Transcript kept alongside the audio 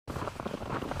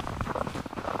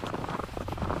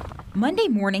Monday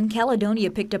morning, Caledonia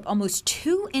picked up almost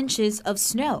 2 inches of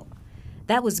snow.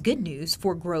 That was good news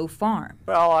for Grove Farm.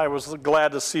 Well, I was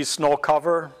glad to see snow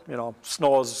cover. You know,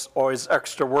 snow is always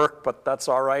extra work, but that's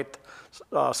all right.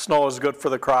 Snow is good for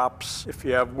the crops. If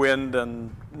you have wind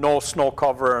and no snow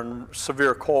cover and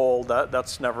severe cold,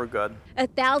 that's never good.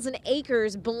 1,000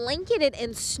 acres blanketed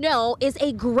in snow is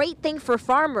a great thing for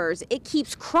farmers. It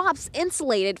keeps crops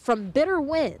insulated from bitter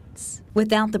winds.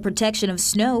 Without the protection of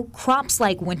snow, crops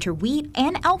like winter wheat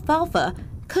and alfalfa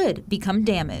could become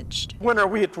damaged. Winter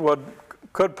wheat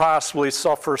could possibly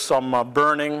suffer some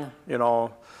burning. You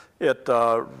know, it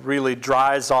really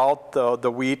dries out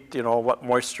the wheat, you know, what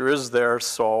moisture is there,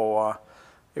 so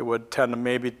it would tend to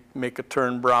maybe make it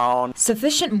turn brown.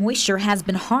 Sufficient moisture has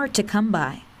been hard to come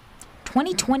by.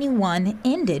 2021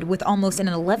 ended with almost an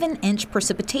 11-inch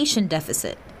precipitation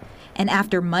deficit. And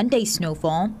after Monday's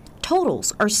snowfall,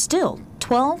 totals are still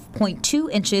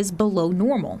 12.2 inches below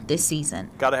normal this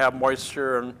season. Got to have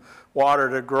moisture and water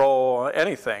to grow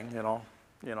anything, you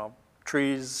know,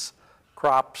 trees,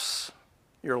 crops,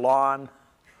 your lawn.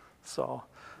 So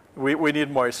we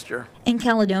need moisture. In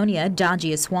Caledonia,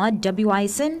 Daji Aswad,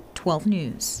 WISN 12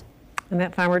 News. And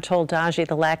that farmer told Daji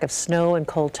the lack of snow and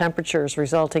cold temperatures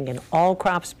resulting in all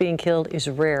crops being killed is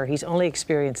rare. He's only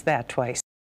experienced that twice.